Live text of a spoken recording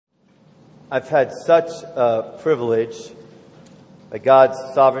I've had such a privilege by God's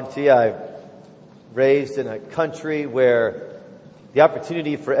sovereignty. I've raised in a country where the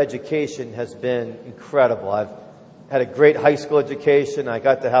opportunity for education has been incredible. I've had a great high school education. I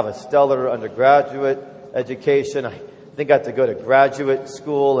got to have a stellar undergraduate education. I then got to go to graduate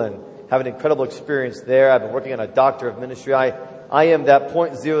school and have an incredible experience there. I've been working on a doctor of ministry. I am that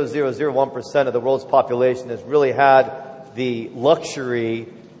 0.0001% of the world's population that's really had the luxury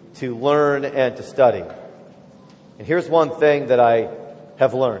to learn and to study. And here's one thing that I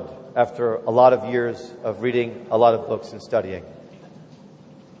have learned after a lot of years of reading a lot of books and studying.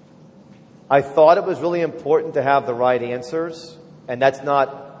 I thought it was really important to have the right answers, and that's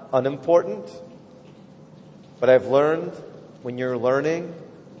not unimportant. But I've learned when you're learning,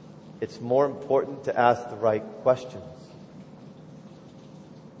 it's more important to ask the right questions.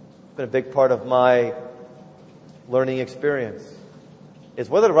 It's been a big part of my learning experience. Is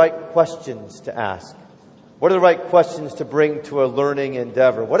what are the right questions to ask? What are the right questions to bring to a learning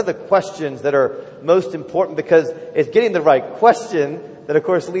endeavor? What are the questions that are most important? Because it's getting the right question that, of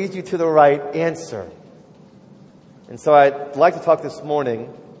course, leads you to the right answer. And so I'd like to talk this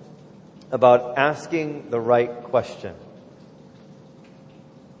morning about asking the right question.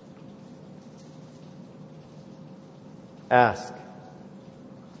 Ask,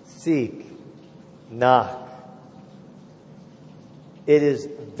 seek, knock. It is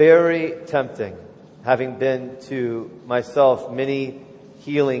very tempting, having been to myself many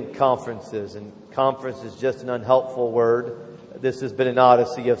healing conferences, and conference is just an unhelpful word. This has been an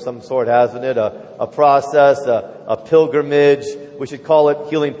odyssey of some sort, hasn't it? A process, a pilgrimage. We should call it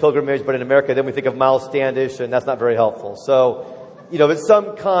healing pilgrimage, but in America then we think of Miles Standish, and that's not very helpful. So, it's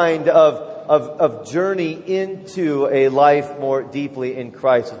some kind of journey into a life more deeply in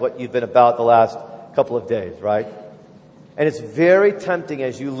Christ is what you've been about the last couple of days, right? And it's very tempting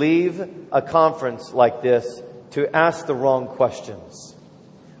as you leave a conference like this to ask the wrong questions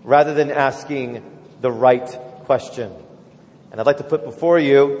rather than asking the right question. And I'd like to put before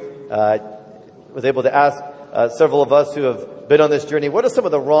you, I was able to ask several of us who have been on this journey, what are some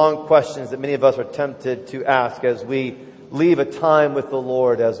of the wrong questions that many of us are tempted to ask as we leave a time with the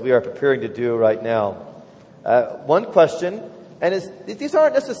Lord, as we are preparing to do right now? One question, and these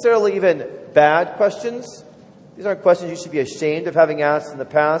aren't necessarily even bad questions. These aren't questions you should be ashamed of having asked in the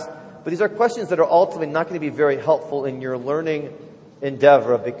past, but these are questions that are ultimately not going to be very helpful in your learning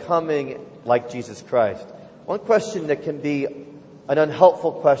endeavor of becoming like Jesus Christ. One question that can be an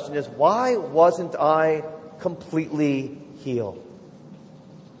unhelpful question is, why wasn't I completely healed?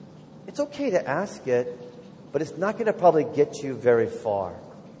 It's okay to ask it, but it's not going to probably get you very far.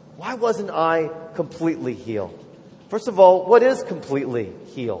 Why wasn't I completely healed? First of all, what is completely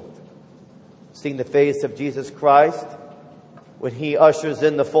healed? Seeing the face of Jesus Christ when He ushers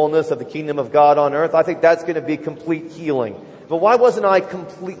in the fullness of the kingdom of God on earth, I think that's going to be complete healing. But why wasn't I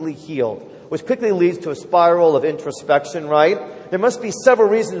completely healed? Which quickly leads to a spiral of introspection, right? There must be several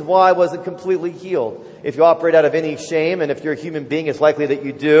reasons why I wasn't completely healed. If you operate out of any shame, and if you're a human being, it's likely that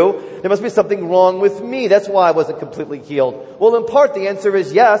you do, there must be something wrong with me. That's why I wasn't completely healed. Well, in part, the answer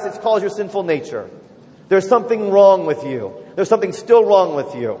is yes, it's called your sinful nature. There's something wrong with you. There's something still wrong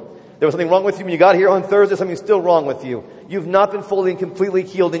with you. There was something wrong with you when you got here on Thursday. Something still wrong with you. You've not been fully and completely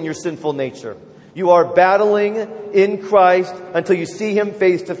healed in your sinful nature. You are battling in Christ until you see Him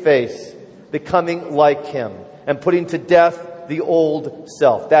face to face, becoming like Him and putting to death the old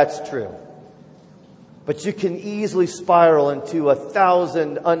self. That's true. But you can easily spiral into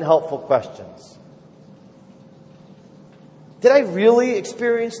 1,000 unhelpful questions. Did I really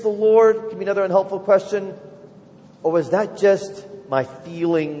experience the Lord? Could be another unhelpful question. Or was that just my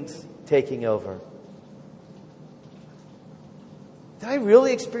feelings taking over? Did I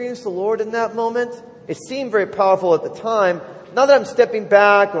really experience the Lord in that moment? It seemed very powerful at the time. Now that I'm stepping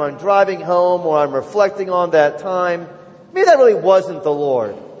back, or I'm driving home, or I'm reflecting on that time, maybe that really wasn't the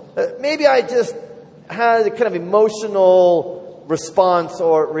Lord. Maybe I just had a kind of emotional response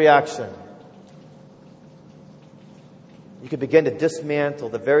or reaction. You could begin to dismantle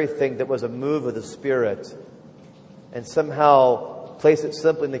the very thing that was a move of the Spirit and somehow place it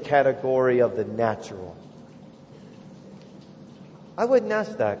simply in the category of the natural. I wouldn't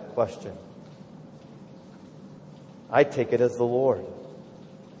ask that question. I'd take it as the Lord.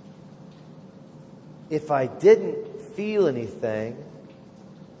 If I didn't feel anything,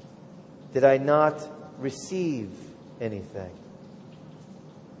 did I not receive anything?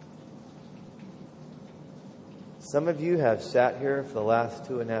 Some of you have sat here for the last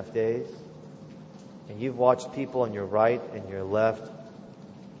 2.5 days, and you've watched people on your right and your left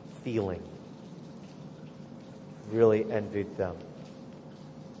feeling. Really envied them.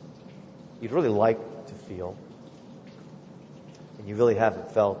 you'd really like to feel, and you really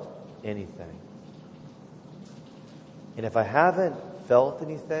haven't felt anything. And if I haven't felt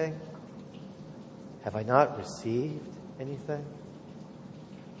anything, have I not received anything?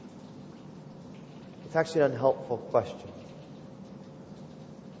 It's actually an unhelpful question.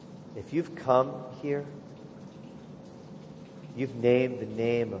 If you've come here, you've named the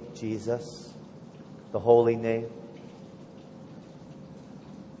name of Jesus, the holy name.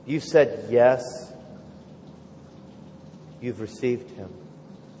 You said yes. You've received Him.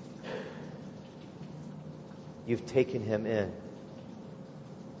 You've taken Him in.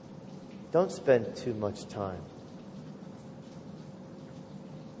 Don't spend too much time.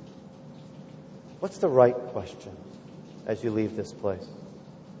 What's the right question as you leave this place?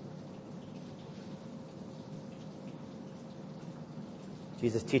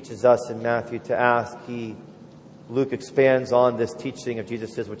 Jesus teaches us in Matthew to ask. Luke expands on this teaching of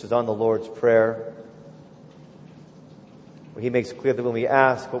Jesus', which is on the Lord's Prayer, where he makes clear that when we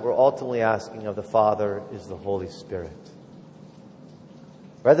ask, what we're ultimately asking of the Father is the Holy Spirit.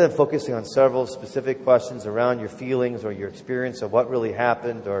 Rather than focusing on several specific questions around your feelings or your experience of what really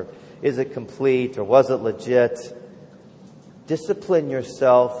happened, or is it complete, or was it legit, discipline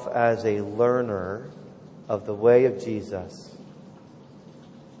yourself as a learner of the way of Jesus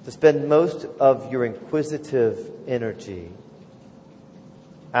to spend most of your inquisitive energy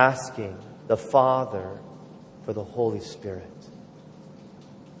asking the Father for the Holy Spirit.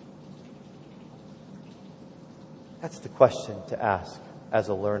 That's the question to ask as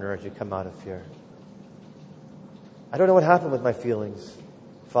a learner as you come out of here. I don't know what happened with my feelings.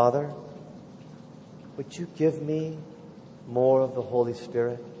 Father, would you give me more of the Holy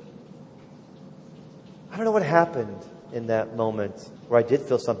Spirit? I don't know what happened in that moment where I did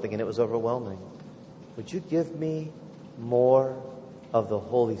feel something and it was overwhelming. Would you give me more of the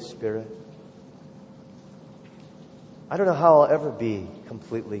Holy Spirit? I don't know how I'll ever be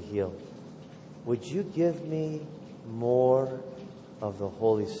completely healed. Would you give me more of the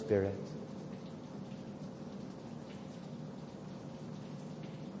Holy Spirit?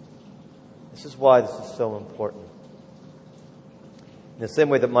 This is why this is so important. In the same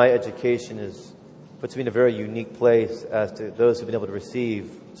way that my education puts me in a very unique place as to those who've been able to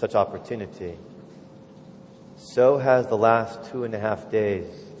receive such opportunity, so has the last 2.5 days,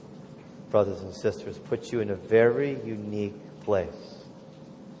 brothers and sisters, put you in a very unique place.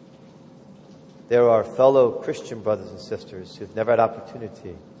 There are fellow Christian brothers and sisters who've never had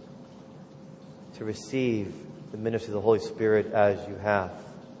opportunity to receive the ministry of the Holy Spirit as you have.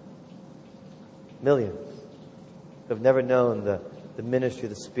 Millions who have never known the ministry of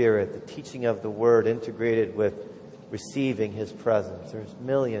the Spirit, the teaching of the Word integrated with receiving His presence. There's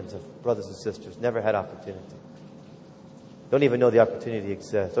millions of brothers and sisters never had opportunity. Don't even know the opportunity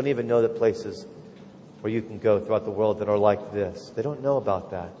exists. Don't even know the places where you can go throughout the world that are like this. They don't know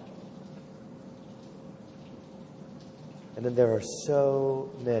about that. And then there are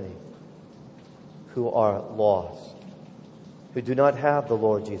so many who are lost, who do not have the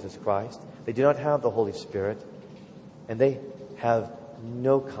Lord Jesus Christ. They do not have the Holy Spirit. And they have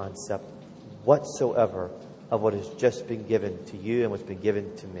no concept whatsoever of what has just been given to you and what's been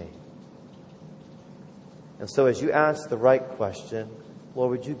given to me. And so as you ask the right question, Lord,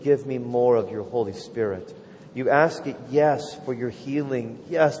 would you give me more of your Holy Spirit? You ask it, yes, for your healing,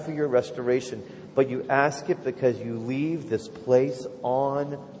 yes, for your restoration, but you ask it because you leave this place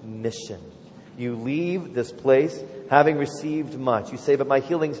on mission. You leave this place having received much. You say, but my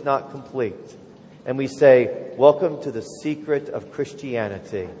healing's not complete. And we say, welcome to the secret of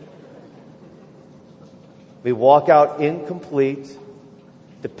Christianity. We walk out incomplete,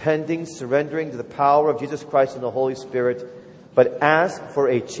 depending, surrendering to the power of Jesus Christ and the Holy Spirit, but ask for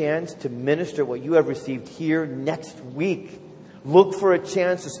a chance to minister what you have received here next week. Look for a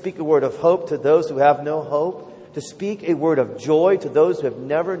chance to speak a word of hope to those who have no hope, to speak a word of joy to those who have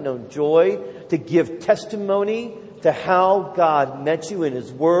never known joy, to give testimony to how God met you in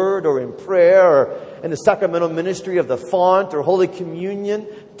His Word or in prayer or in the sacramental ministry of the font or Holy Communion.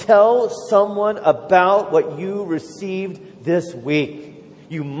 Tell someone about what you received this week.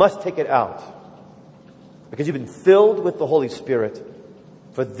 You must take it out because you've been filled with the Holy Spirit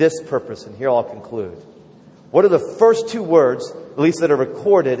for this purpose. And here I'll conclude. What are the first 2 words, at least that are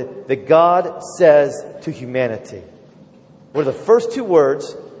recorded, that God says to humanity? What are the first 2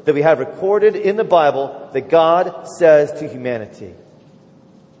 words that we have recorded in the Bible that God says to humanity?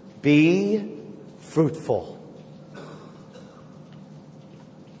 Be fruitful.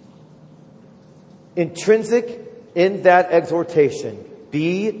 Intrinsic in that exhortation,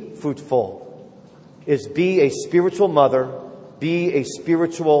 be fruitful, is be a spiritual mother, Be a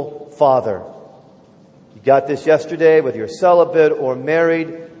spiritual father. You got this yesterday, whether you're celibate or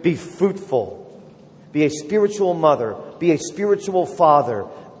married. Be fruitful. Be a spiritual mother. Be a spiritual father.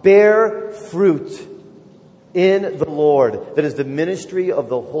 Bear fruit in the Lord. That is the ministry of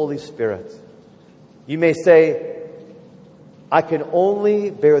the Holy Spirit. You may say, I can only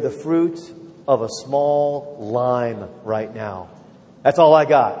bear the fruit of a small lime right now. That's all I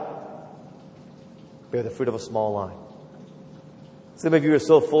got. Bear the fruit of a small lime. Some of you are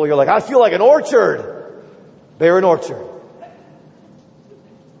so full, you're like, I feel like an orchard. Bear an orchard.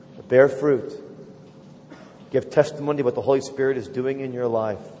 But bear fruit. Give testimony to what the Holy Spirit is doing in your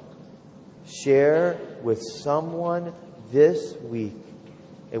life. Share with someone this week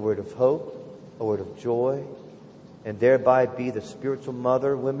a word of hope, a word of joy, and thereby be the spiritual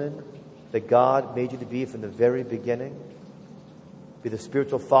mother, women, that God made you to be from the very beginning. Be the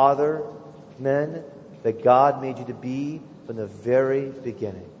spiritual father, men, that God made you to be from the very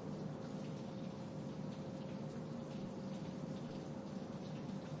beginning.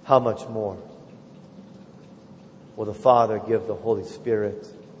 How much more will the Father give the Holy Spirit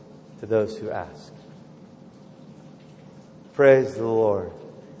to those who ask? Praise the Lord.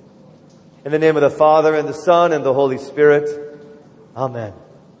 In the name of the Father, and the Son, and the Holy Spirit. Amen.